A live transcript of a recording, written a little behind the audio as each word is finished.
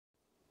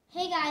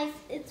Hey guys,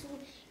 it's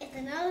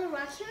another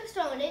Rocky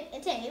Restorative,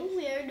 and today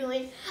we are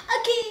doing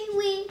a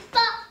Kiwi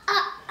box.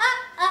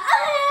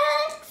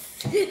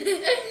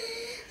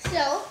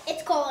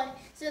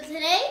 So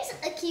today's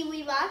a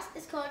Kiwi box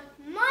is called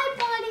My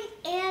Body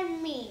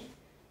and Me.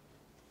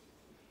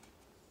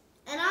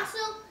 And also,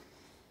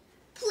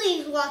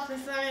 please watch my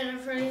friend and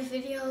friend's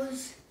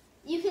videos.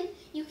 You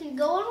can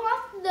go and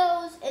watch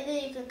those, and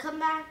then you can come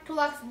back to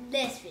watch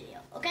this video,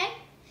 okay?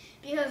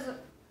 Because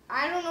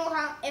I don't know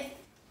how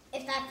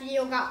if that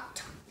video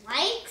got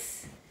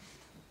likes,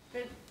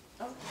 but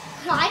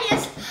I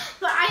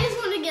just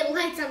want to get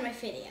likes on my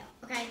video,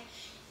 okay?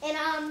 And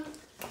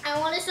I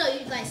want to show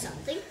you guys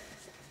something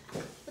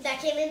that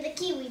came in the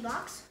Kiwi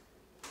box.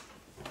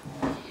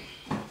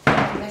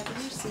 Back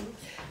in your seat.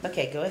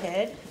 Okay, go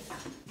ahead.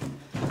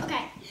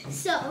 Okay,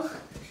 so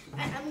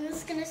I'm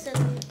just gonna show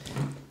you.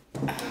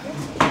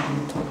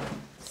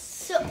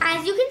 So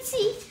as you can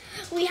see,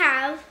 we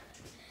have.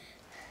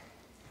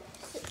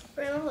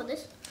 We're gonna hold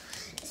this.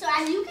 So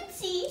as you can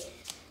see,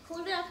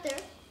 hold it up there,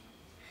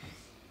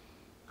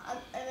 and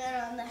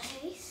then on the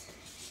face.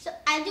 So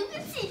as you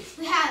can see,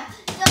 we have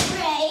the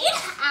brain.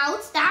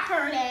 Ouch, that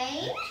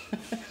hurting.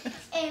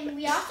 And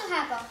we also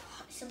have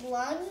some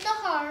lungs, the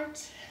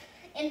heart,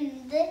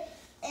 and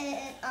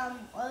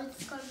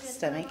what's it called?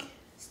 Stomach.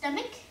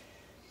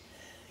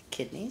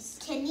 Kidneys.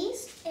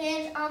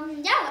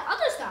 And yeah,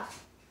 other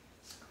stuff.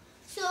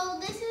 So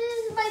this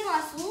is my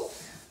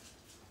muscles,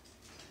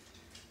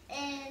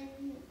 and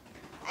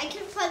I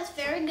can punch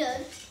very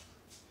good.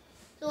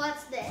 So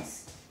what's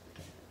this?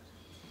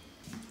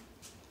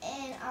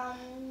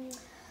 And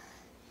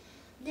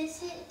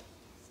this is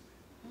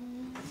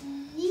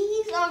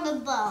these are the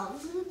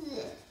bones.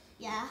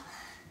 Yeah.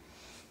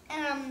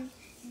 And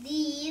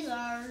these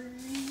are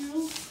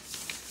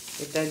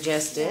Your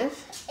digestive.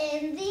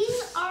 and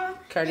these are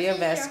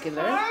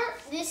Cardiovascular.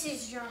 This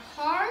is your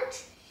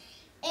heart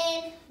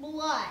and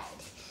blood.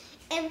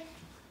 And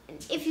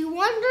if you're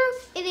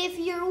wondering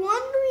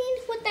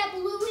what that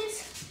blue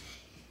is,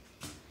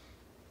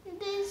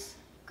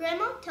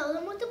 Grandma, tell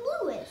them what the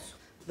blue is.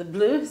 The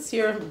blue is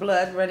your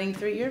blood running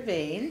through your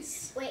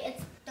veins. Wait,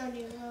 it's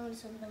something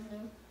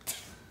blue.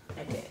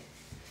 Okay.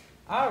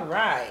 All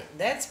right.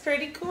 That's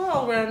pretty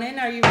cool, Ronan.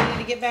 Are you ready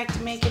to get back to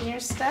making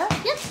your stuff?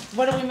 Yep.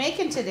 What are we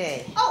making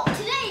today? Oh,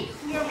 today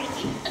we are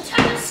making a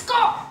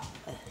stethoscope.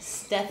 A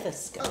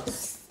stethoscope. A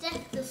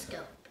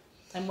stethoscope.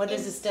 And what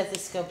does a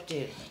stethoscope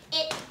do?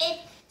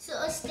 So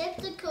a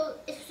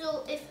stethoscope.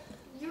 So if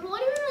you're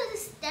wondering what a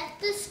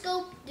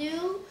stethoscope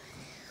do,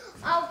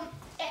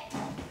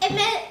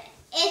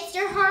 it's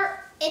your heart.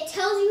 It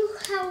tells you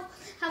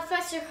how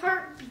fast your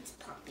heart beats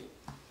pumping.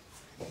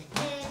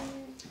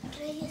 And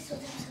can I just show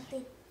them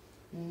something?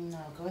 No,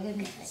 go ahead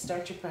and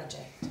start your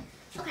project.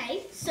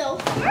 Okay. So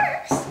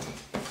first,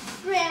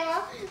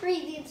 Grandma,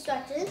 read the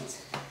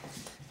instructions.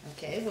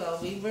 Okay, well,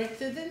 we worked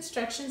through the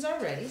instructions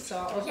already, so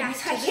I'll open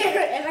Yes, it I to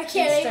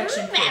can't even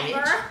instruction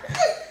remember.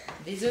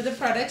 These are the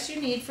products you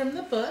need from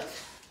the book.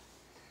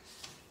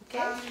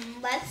 Okay.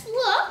 Let's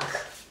look.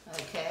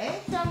 Okay.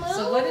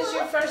 So what is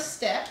your first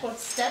step?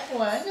 What's step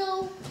one?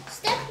 So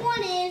step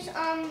one is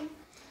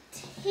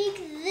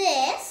take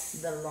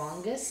this, The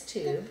longest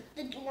tube.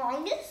 the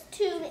longest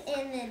tube,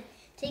 and then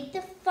take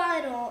the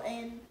funnel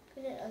and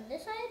put it on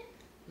this side.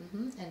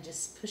 And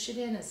just push it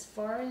in as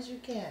far as you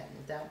can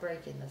without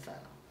breaking the funnel.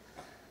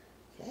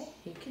 Okay,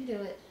 you can do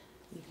it.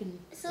 You can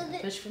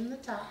push from the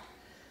top.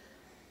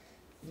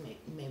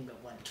 Maybe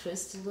one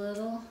twist a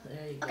little.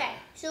 There you go. Okay,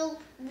 so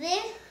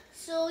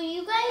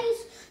you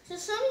guys,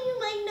 some of you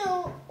might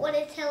know what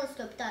a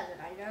telescope does,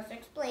 and I just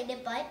explained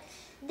it, but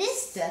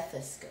this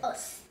Stethoscope. Oh,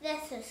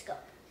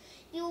 stethoscope.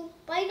 You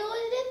might know what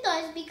it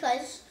does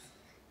because,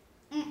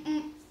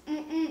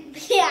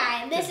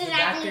 yeah, this is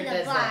actually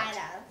the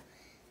bottom.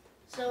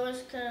 So we're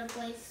just gonna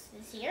place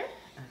this here.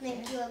 Okay.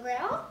 Thank you,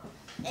 Grandma.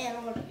 And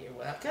You're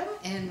welcome.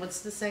 And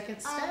what's the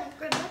second step?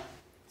 Grandma,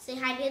 say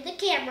hi to the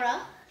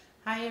camera.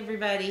 Hi,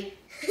 everybody.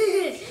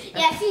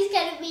 Yes, he's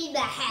gonna be the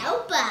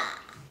helper.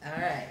 All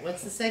right.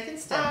 What's the second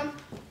step?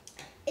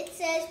 It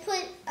says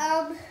put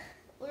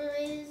where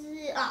is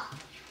it?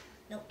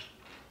 Nope.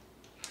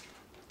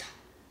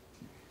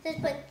 It says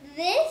put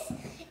this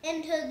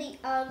into the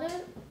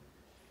other.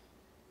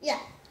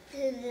 Yeah, to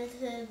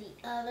the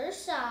other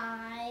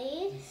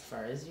side. As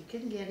far as you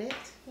can get it.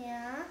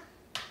 Yeah,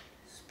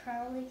 it's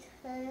probably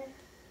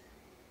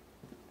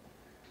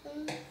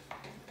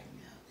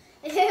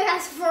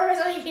as far as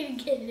I can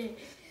get it.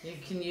 You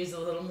can use a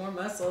little more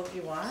muscle if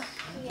you want.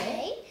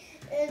 Okay.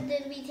 And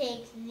then we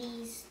take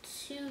these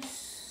two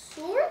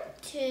short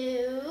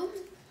tubes.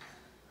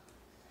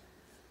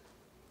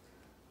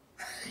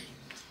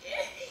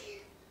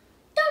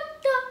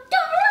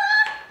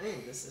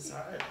 Ooh, this is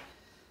hard.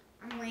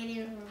 I'm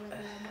waiting for the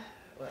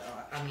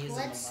Well, I'm using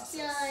the muscles.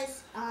 Let's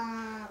just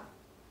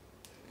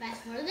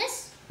fast forward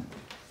this.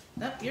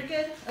 Nope, you're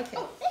good. Okay.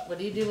 What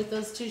do you do with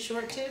those two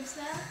short tubes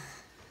now?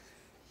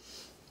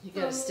 You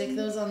gotta stick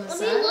those on the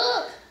side. Let me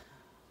look.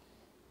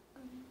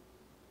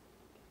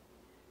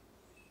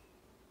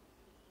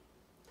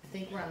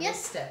 think we're on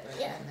this step right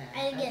there.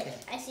 I get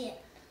it. I see it.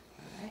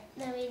 All right.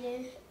 Let me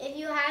do. If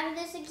you have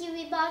this in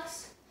Kiwi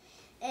box,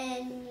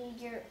 and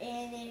if your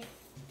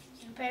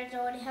parents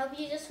don't want to help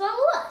you, just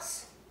follow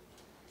us.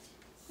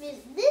 This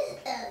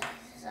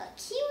is a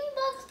Kiwi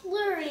box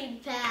learning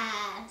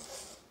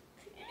path.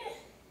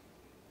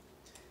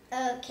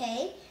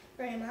 Okay,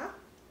 Grandma,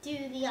 do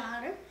the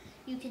honor.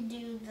 You can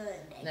do the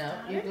next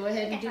honor. You go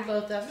ahead and do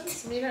both of them,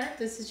 sweetheart.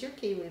 This is your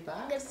Kiwi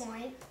box. Good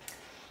point.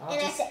 At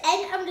the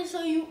end, I'm going to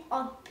show you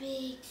a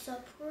big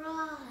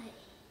surprise.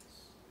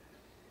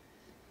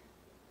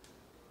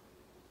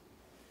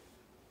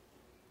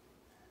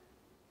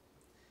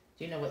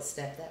 Do you know what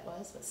step that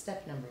was? What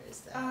step number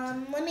is that?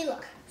 Let me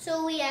look.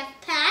 So we have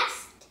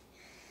passed.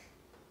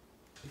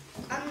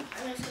 I'm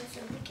just going to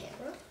show the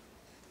camera.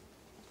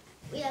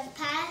 We have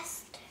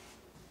passed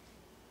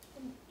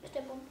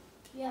step 1.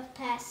 We have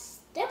passed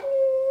step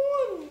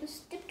 1,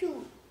 step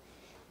 2.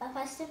 I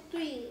passed step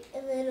 3,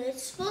 and then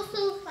it's supposed to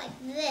look like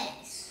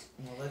this.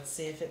 Well, let's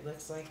see if it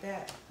looks like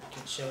that. I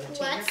can show it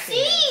to your fans. Let's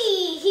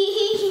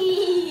see.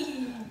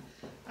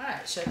 All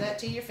right, show that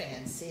to your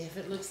fans. See if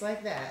it looks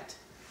like that.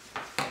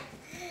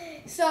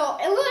 So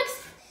it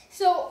looks.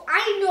 So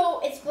I know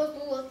it's supposed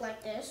to look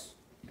like this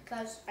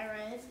because I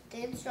read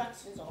the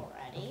instructions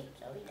already,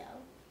 so we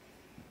know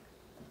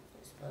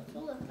it's supposed to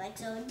look like.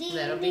 So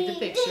that'll be the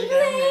picture down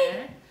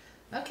there.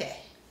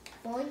 Okay.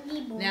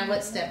 Boingy, boingy. Now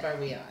what step are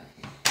we on?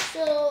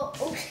 So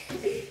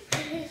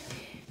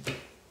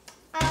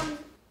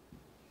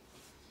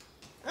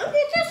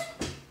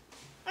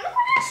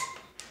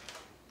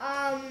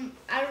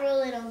I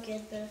really don't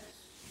get this.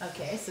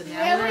 Okay, so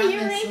now we're on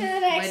this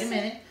one. Wait a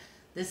minute.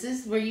 This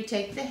is where you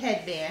take the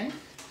headband.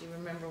 Do you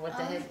remember what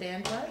the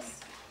headband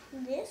was?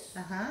 This?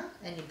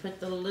 And you put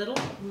the little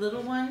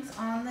ones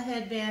on the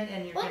headband,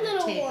 and you're going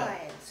to tape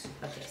it.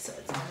 Okay, so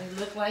it's going to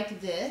look like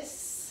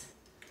this.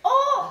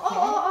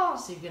 Oh.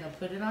 So you're going to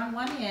put it on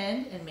one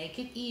end and make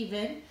it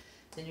even.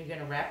 Then you're going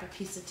to wrap a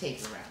piece of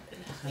tape around it.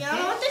 Okay? You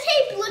know what the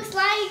tape looks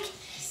like?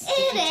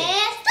 It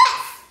is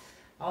this.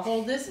 I'll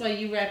hold this while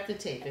you wrap the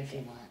tape if you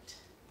want.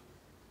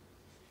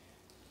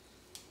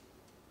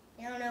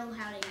 I don't know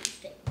how to use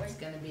tape. There's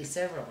going to be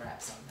several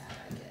wraps on that,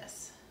 I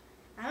guess.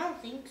 I don't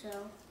think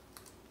so.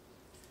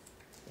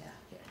 Yeah,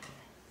 here.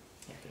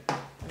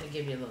 Let me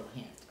give you a little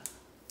hint.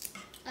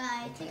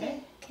 I think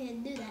I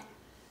can do that.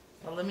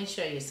 Well, let me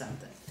show you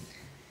something.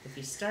 If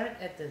you start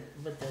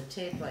with the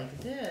tape like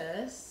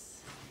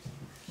this,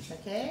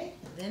 okay,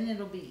 then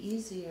it'll be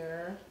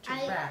easier to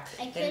wrap.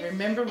 And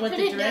remember what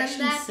the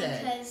directions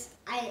said. Because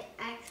I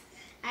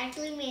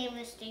actually made a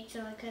mistake,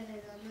 so I couldn't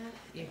have done that.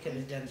 You could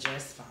have done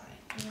just fine.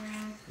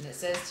 Yeah. And it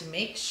says to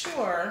make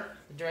sure,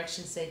 the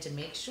directions say to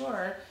make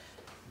sure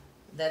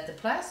that the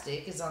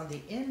plastic is on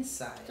the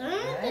inside. So I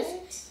don't know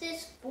what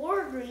this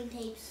 4 green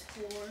tape's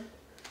for.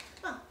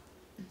 Oh.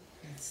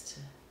 That's to,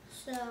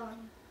 so.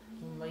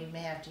 Well, you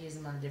may have to use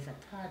them on a different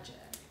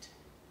project.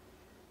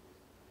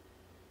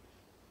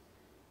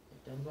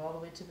 But don't go all the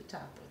way to the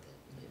top with it.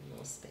 Leave a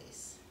little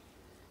space.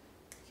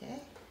 Okay?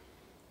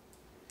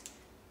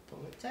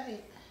 Pull it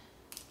tight.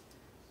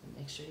 And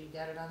make sure you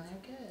got it on there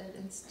good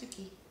and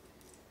sticky.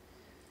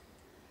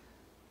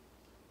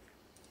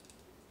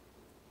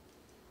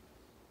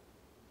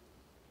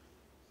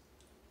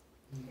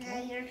 Okay. Yeah,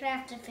 you're gonna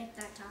have to pick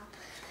that top.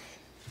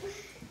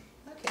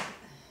 Okay.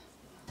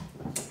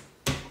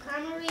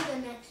 I'm gonna read the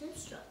next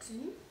instruction.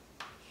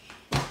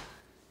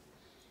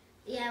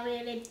 Yeah,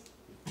 we did.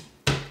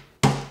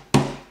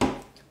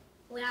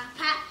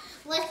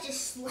 Let's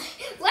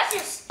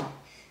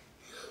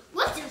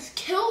just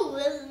kill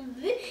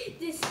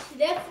this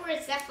step 4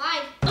 and step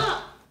 5.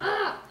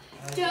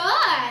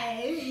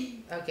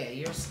 Die. Okay,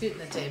 you're scooting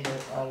the table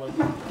all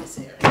over the place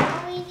here.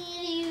 Now we need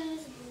to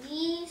use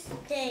these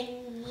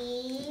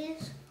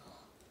thingies.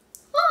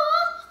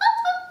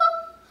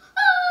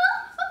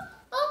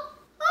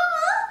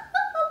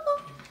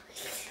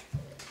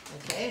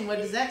 Okay, and what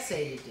does that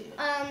say to do?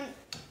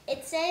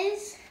 It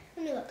says,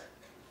 let me look.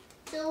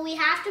 So we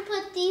have to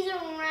put these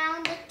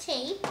around the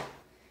tape.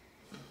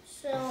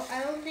 So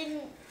I don't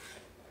think.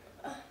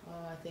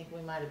 Oh, I think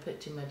we might have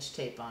put too much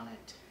tape on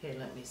it. Here,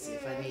 let me see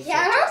if I need to.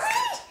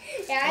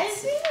 I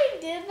think we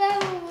did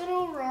that a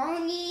little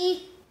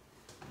wrongy.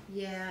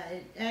 Yeah,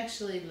 it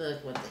actually,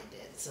 look what they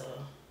did, so.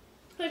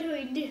 What do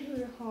we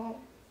do wrong?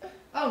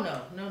 Oh,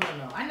 no.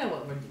 I know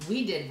what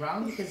we did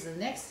wrong because the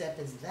next step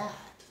is that.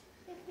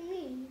 What do you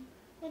mean?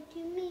 What do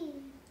you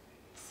mean?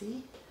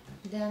 See?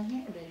 Down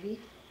here, baby.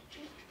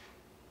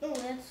 No,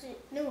 that's it.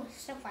 No,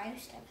 step 5,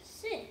 step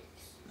 6.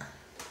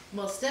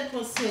 Well, step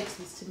 6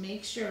 was to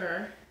make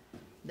sure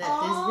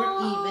that these were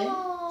even,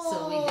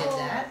 so we did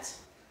that.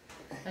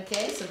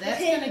 Okay, so that's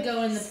going to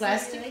go in the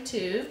plastic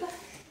tube.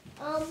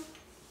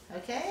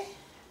 Okay,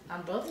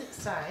 on both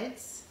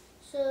sides.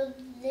 So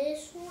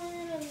this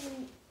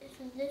one,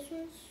 this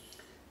one's.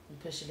 And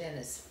push it in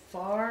as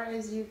far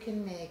as you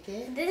can make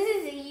it. This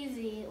is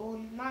easy. Well,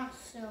 not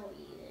so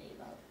easy,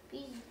 but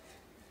easy.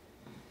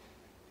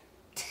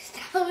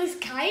 That was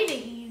kind of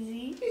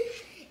easy.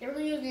 You're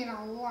using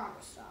a lot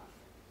of stuff.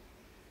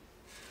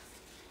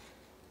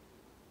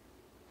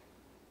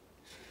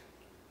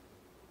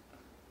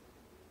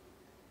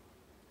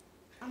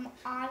 I'm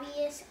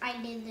obvious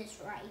I did this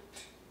right.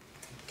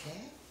 Okay.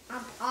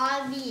 I'm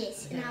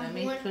obvious. And let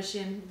me push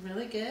in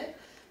really good.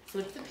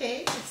 Flip the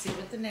page and see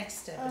what the next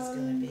step is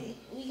going to be.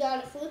 We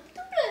gotta flip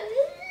the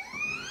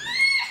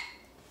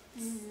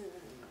page.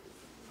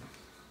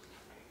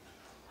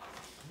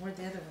 Where'd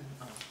the other one?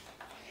 Oh.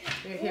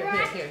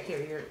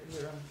 Here.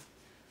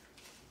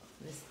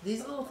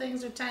 These little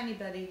things are tiny,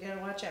 buddy. You gotta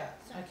watch out.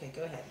 Okay,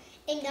 go ahead.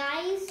 And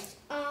guys,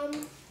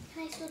 can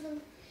I show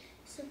them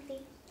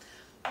something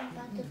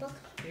about the book?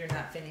 You're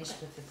not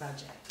finished with the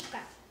project.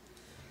 Okay.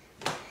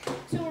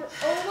 So we're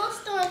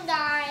almost done,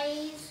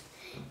 guys.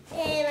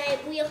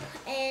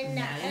 And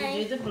now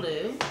you do the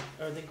blue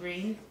or the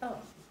green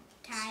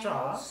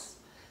straws.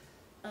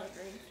 Oh,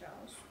 green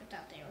straws. I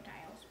thought they were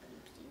tiles, but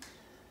oopsies.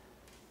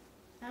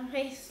 How do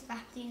I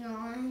slap these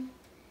on?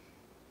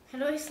 How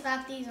do I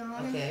slap these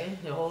on? Okay,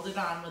 you hold it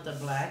on with a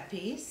black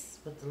piece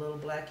with the little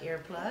black ear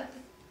plug.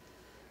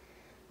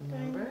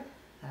 Remember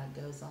how it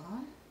goes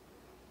on?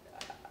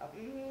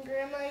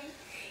 Grandma.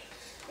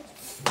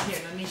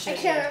 Here, let me show you. I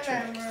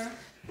can't remember.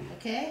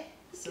 Okay,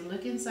 so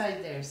look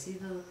inside there. See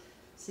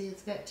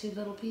it's got two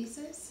little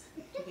pieces?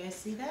 You guys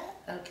see that?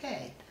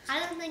 Okay. I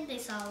don't think they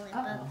saw it,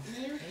 but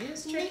it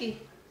is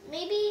tricky.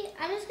 Maybe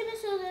I'm just gonna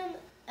show them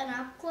an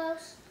up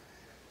close,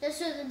 just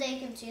so that they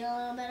can see a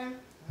little better.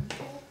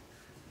 Okay.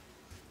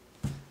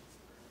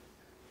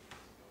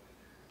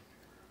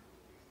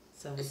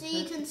 So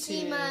you can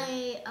see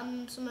my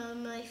some of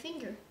my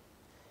finger.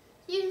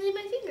 You can see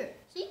my finger.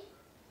 See?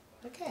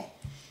 Okay.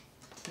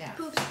 Now.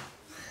 Poops.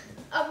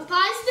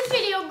 Pause the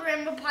video,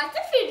 Grandma. Pause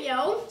the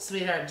video.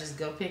 Sweetheart, just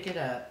go pick it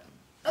up.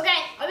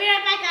 Okay, I'll be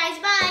right back, guys.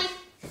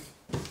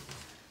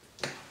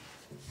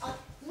 Bye.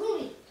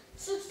 Louie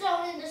sits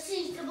down in the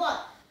seat to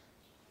blood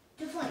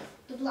to find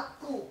the black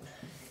gold.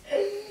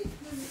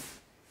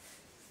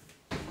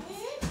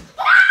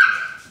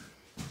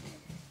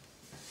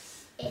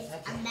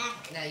 I'm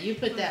back. Now you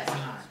put that one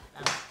on.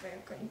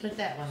 Put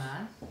that one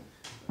on.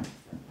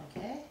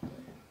 Okay.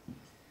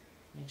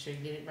 Make sure you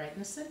get it right in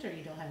the center.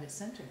 You don't have it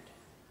centered.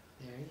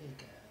 There you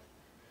go.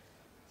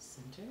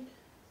 Centered.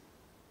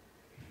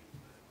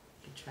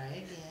 You can try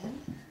again.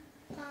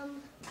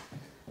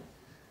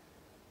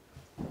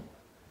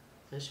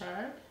 Push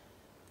hard.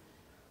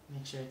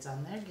 Make sure it's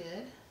on there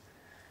good.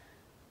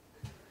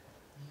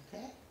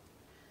 Okay.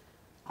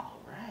 All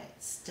right.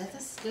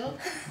 Stethoscope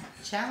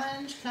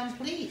challenge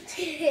complete.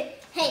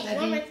 Hey,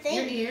 one more thing.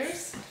 Your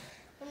ears.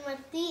 One more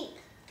thing.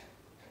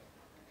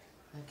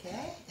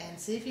 Okay. And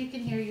see if you can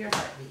hear your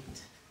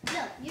heartbeat.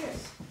 No,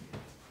 yours.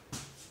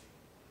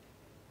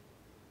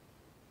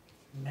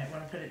 You might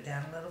want to put it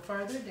down a little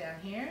farther, down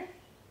here.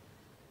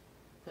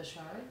 Push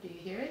hard. Do you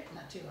hear it?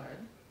 Not too hard.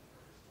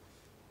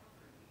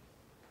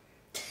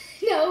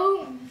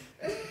 No.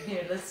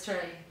 Here, let's try.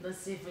 Let's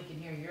see if we can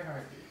hear your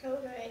heartbeat.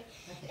 Okay.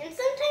 And sometimes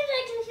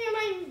I can hear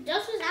mine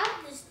just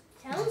without this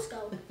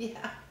telescope.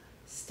 Yeah.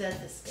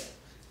 Stethoscope.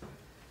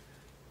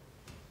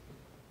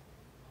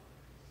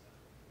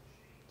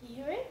 Do you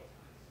hear it?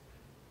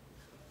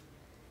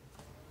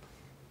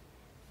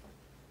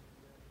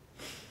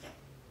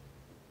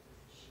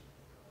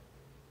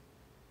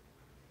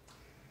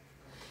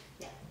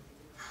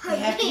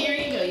 Here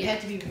you go. You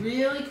have to be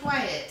really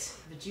quiet,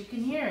 but you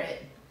can hear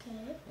it.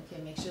 Okay.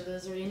 Okay, make sure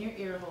those are in your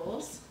ear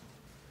holes.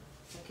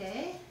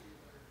 Okay?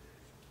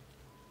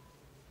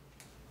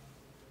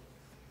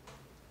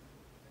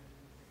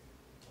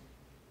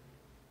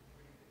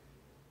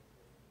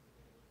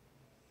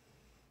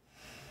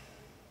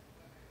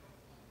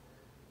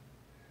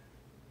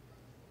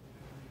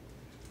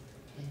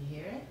 Can you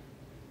hear it?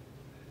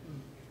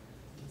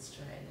 Let's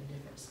try it in a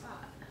different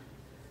spot.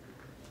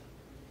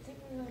 I think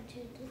we're going to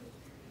do.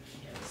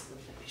 Yeah, let's look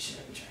at your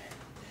shirt and try it.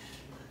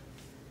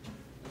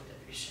 Look at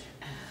your shirt.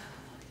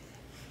 Okay.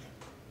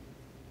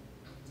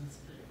 Let's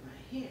put it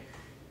right here.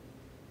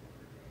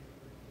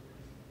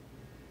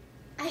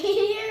 I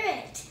hear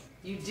it.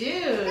 You do.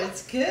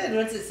 It's good.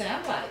 What's it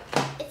sound like?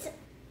 It's.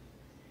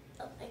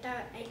 Oh, I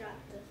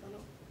dropped the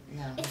funnel.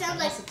 No. It sounds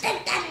like dun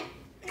dun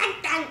dun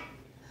dun.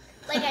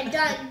 Like a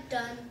dun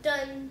dun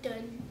dun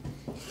dun.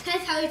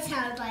 That's how it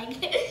sounds like.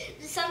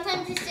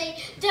 Sometimes they say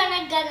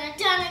dun gonna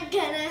dun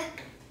gonna.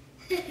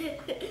 Isn't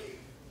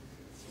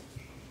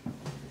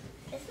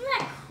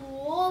that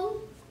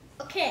cool?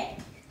 Okay,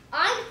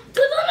 on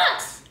to the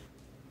next.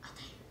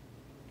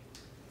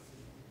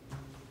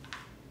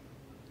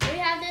 Do we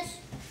have this?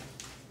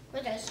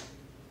 Where's this?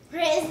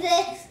 Where is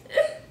this?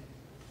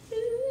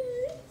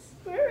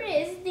 Where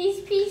is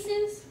these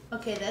pieces?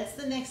 Okay, that's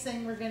the next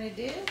thing we're going to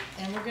do.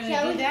 And we're going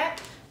to do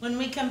that when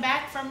we come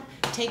back from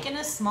taking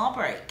a small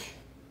break.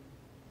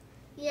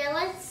 Yeah,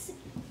 let's...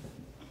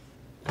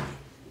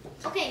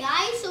 Okay,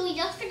 guys, so we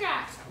just figured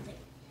out something.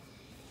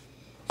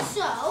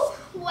 So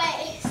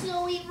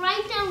we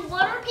write down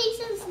what our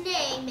patient's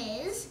name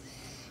is,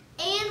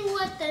 and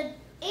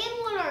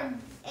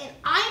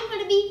I'm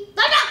gonna be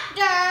the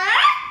doctor.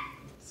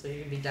 So you're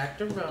gonna be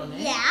Dr. Ronan.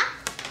 Yeah.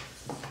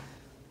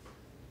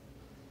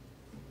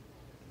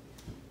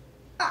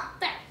 Oh,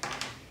 there.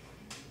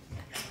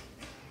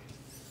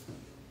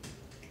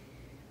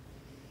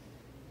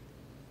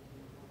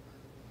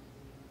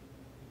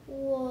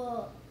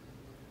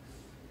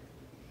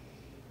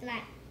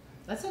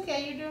 That's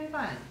okay. You're doing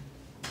fine.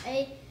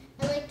 I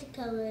like to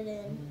color it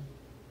in.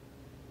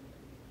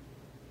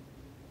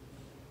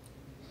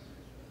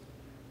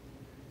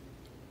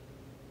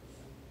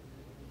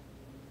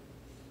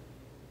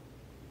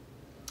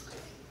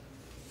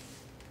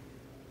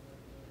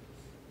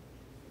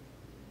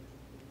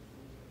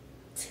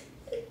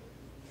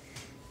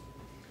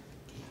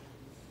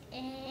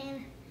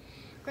 And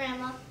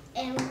Grandma,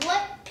 and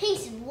what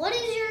is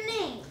your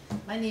name?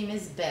 My name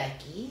is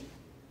Becky.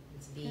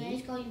 It's B. Can I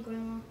just call you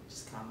Grandma?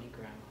 Just call me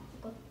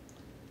Grandma. Okay.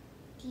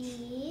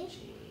 G.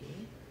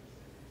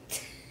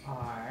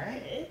 R.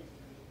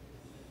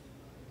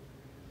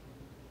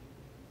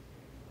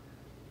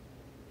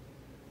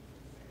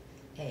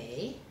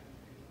 A.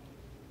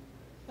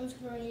 I'm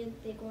just gonna write a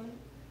big one.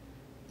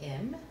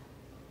 M. You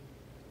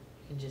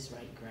can just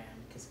write Gram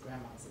because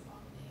Grandma's a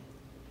long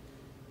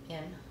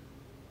name. M.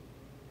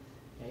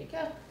 There you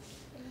go.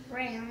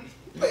 Gram.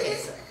 Okay,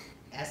 so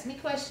ask me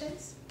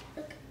questions.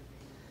 Okay.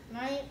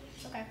 Right.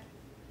 Okay.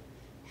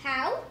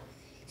 How?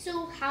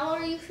 So how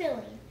are you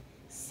feeling?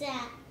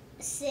 Sad,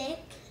 sick,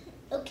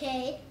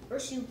 okay, or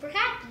super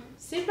happy?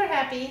 Super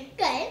happy.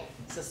 Good.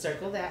 So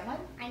circle that one.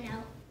 I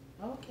know.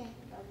 Okay.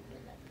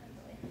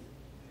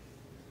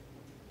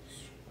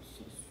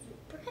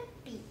 Super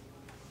happy.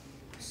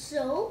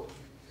 So,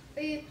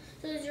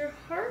 so is your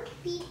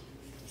heartbeat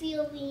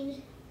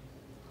feeling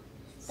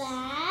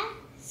fast,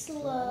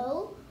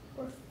 slow,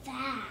 or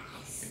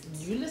fast?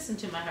 You listen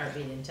to my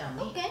heartbeat and tell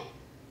me. Okay.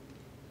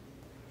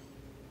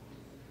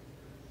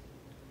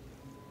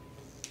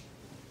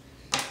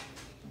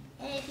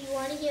 And if you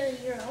want to hear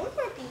your own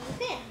heartbeat, you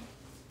can.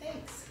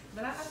 Thanks.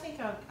 But I think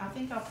I'll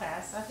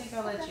pass. I think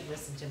I'll let you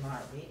listen to my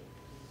heartbeat.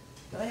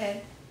 Go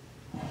ahead.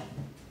 You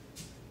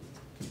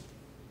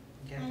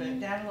gotta put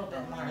it down a little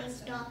bit more. My name's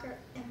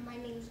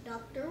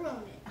Dr.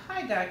 Ronan.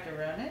 Hi, Dr.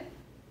 Ronan.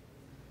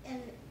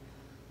 And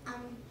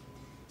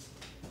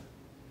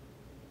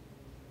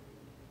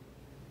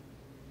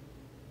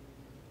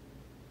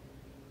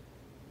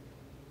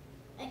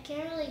I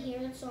can't really hear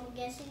it, so I'm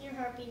guessing your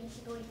heartbeat is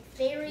going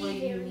very.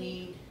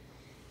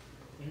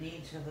 You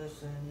need to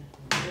listen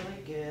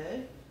really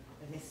good.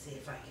 Let me see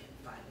if I can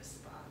find a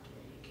spot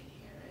where you can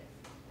hear it.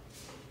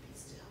 Be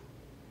still.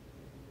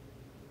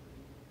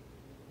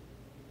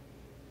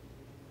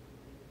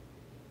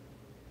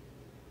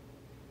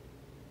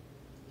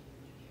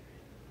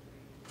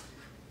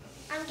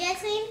 I'm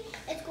guessing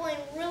it's going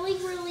really,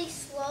 really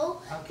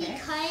slow Okay.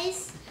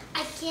 because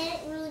I can't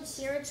really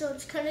hear it, so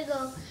it's gonna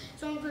go.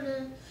 So I'm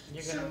gonna.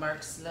 You're gonna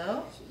mark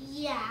slow?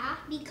 Yeah,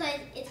 because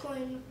it's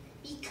going.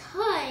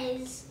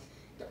 Because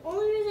the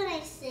only reason I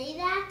say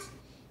that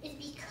is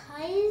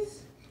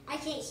because I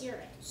can't hear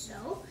it.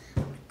 So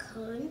I'm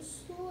going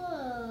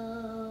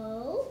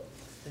slow.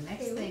 The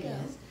next thing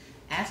is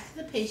ask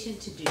the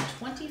patient to do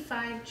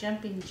 25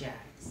 jumping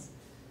jacks.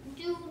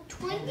 Do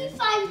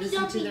 25 listen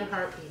jumping. to their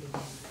heartbeat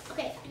again.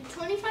 Okay, do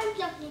 25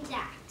 jumping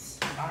jacks.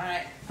 All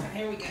right,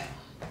 here we go.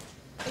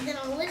 And then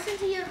I'll listen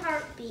to your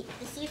heartbeat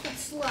to see if it's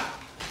slow.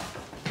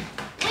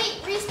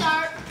 Wait,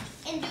 restart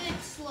and do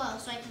it slow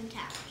so I can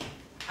count.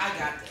 I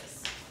got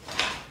this.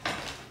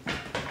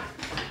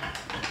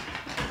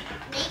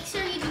 Make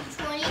sure you do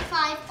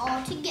 25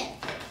 all together.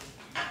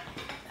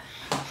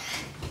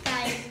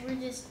 Guys, we're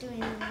just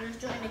doing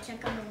a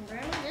checkup on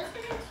Grandma. Just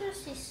to make sure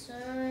she's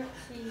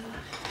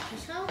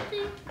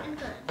healthy and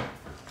good.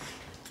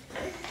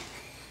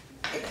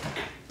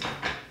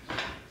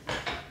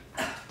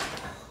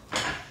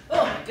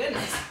 Oh my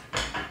goodness.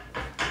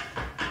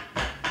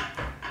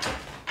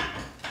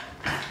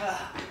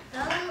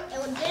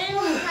 It didn't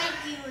look like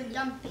you were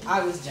jumping.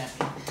 I was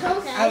jumping.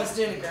 Okay. I was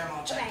doing a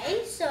grandma check.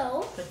 Okay,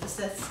 so. Put the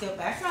stethoscope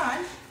back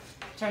on.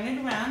 Turn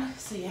it around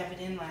so you have it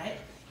in right.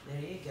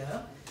 There you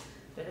go.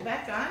 Put it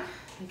back on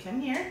and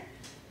come here.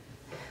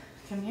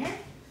 Come here.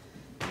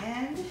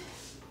 And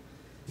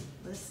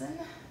listen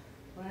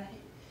right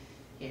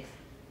here.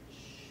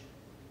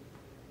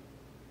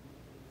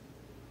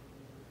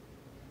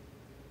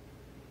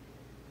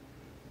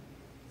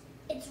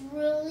 It's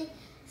really,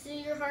 so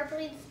your heart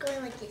rate is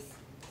going like this.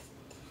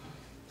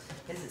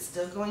 Is it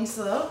still going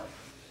slow?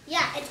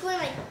 Yeah, it's going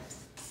like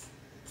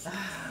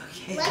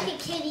Okay. like a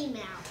kitty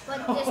meow,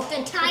 but just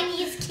the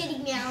tiniest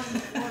kitty meow in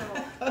the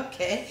world.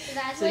 Okay.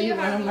 That's So you your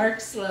want to heartbeat. mark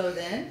slow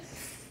then?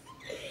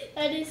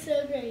 That is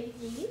so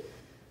crazy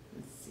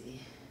Let's see.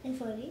 and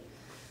funny.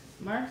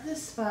 Mark the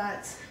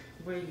spots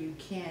where you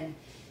can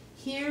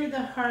hear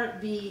the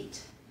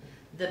heartbeat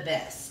the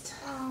best.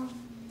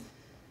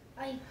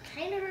 I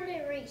kind of heard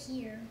it right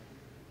here.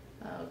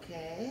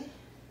 Okay.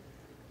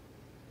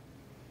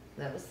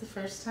 That was the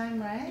first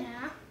time, right?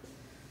 Yeah.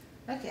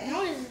 Okay.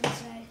 What does it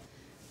say?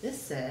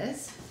 This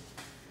says,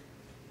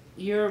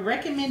 your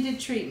recommended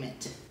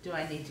treatment. Do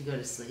I need to go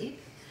to sleep?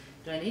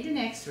 Do I need an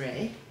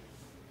x-ray?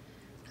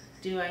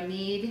 Do I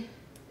need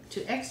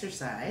to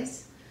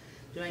exercise?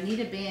 Do I need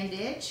a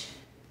bandage?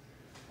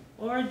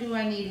 Or do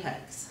I need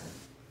hugs?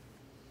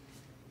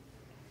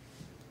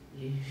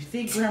 You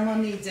think Grandma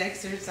needs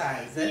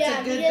exercise. That's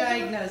a good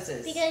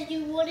diagnosis. Because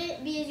you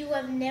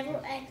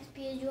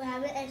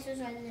haven't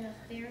exercised in a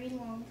very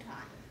long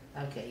time.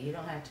 Okay, you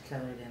don't have to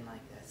color it in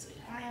like that,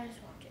 sweetheart. I just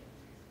want to.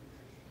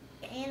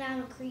 And I'm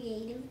a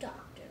creative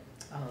doctor.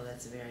 Oh,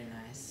 that's very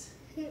nice.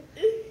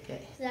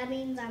 Okay. So that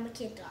means I'm a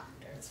kid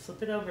doctor. Let's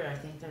flip it over. I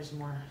think there's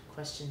more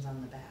questions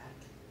on the back.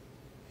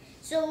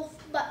 So,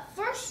 but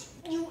first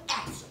you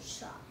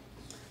exercise.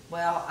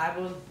 Well, I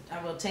will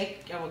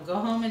go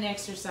home and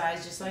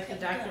exercise just like the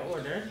doctor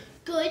ordered.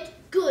 Good.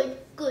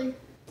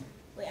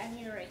 Wait, I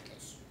need to write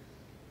this.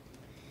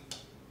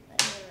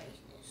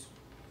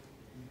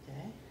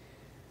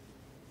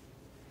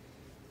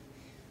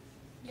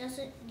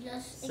 Okay.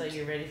 So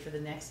you're ready for the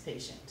next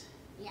patient?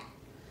 Yeah.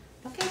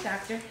 Okay,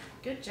 doctor.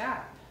 Good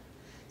job.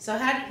 So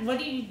what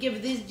do you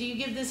give this? Do you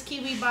give this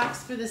Kiwi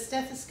box for the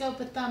stethoscope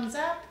a thumbs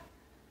up?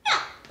 Yeah,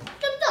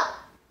 thumbs up.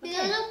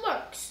 Because it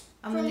works.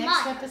 On the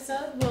next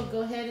episode, we'll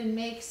go ahead and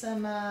make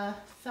some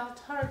felt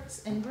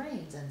hearts and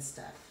brains and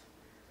stuff.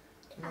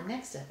 In the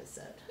next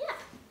episode. Yeah.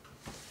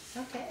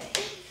 Okay.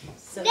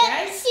 So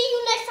guys, see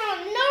you next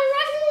time. No,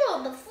 rock and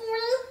roll.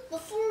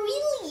 Before we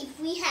leave,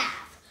 we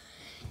have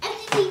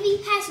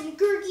FTV has some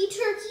Gurky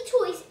Turkey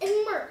toys and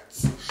merch.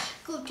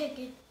 Go check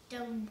it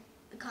down.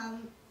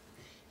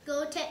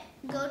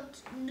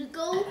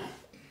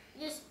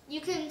 Just you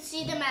can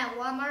see them at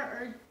Walmart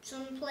or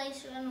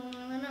someplace. I don't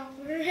know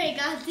where I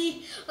got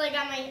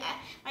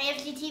my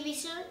FTV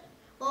shirt.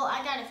 Well,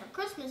 I got it for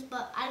Christmas,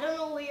 but I don't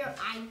know where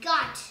I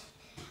got.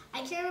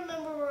 I can't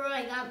remember where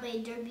I got my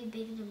Derby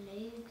Bacon and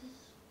Eggs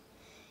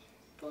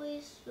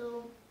toys.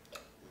 So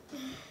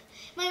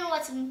might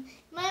watch some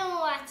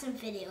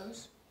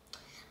videos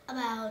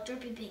about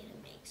Derby Bacon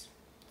and Eggs.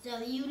 So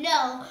you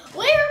know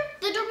where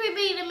the Derby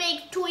Bacon and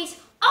Eggs toys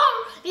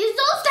are, because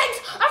those things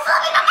are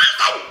fucking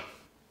amazing!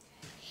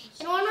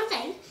 And one more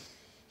thing,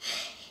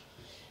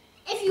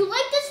 if you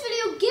like this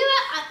video, give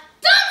it a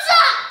thumbs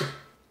up!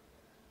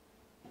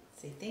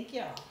 Say thank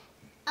y'all.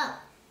 Oh,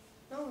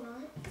 no,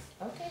 not.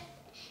 Okay.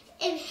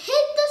 And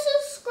hit the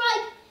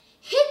subscribe,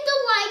 hit the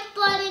like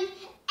button,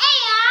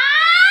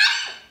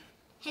 and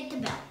hit the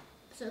bell.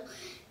 So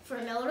for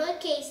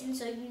notifications,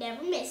 so you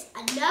never miss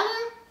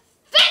another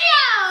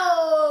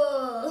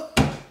video.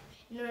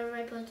 And whenever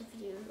I post a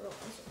video,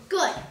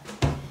 good.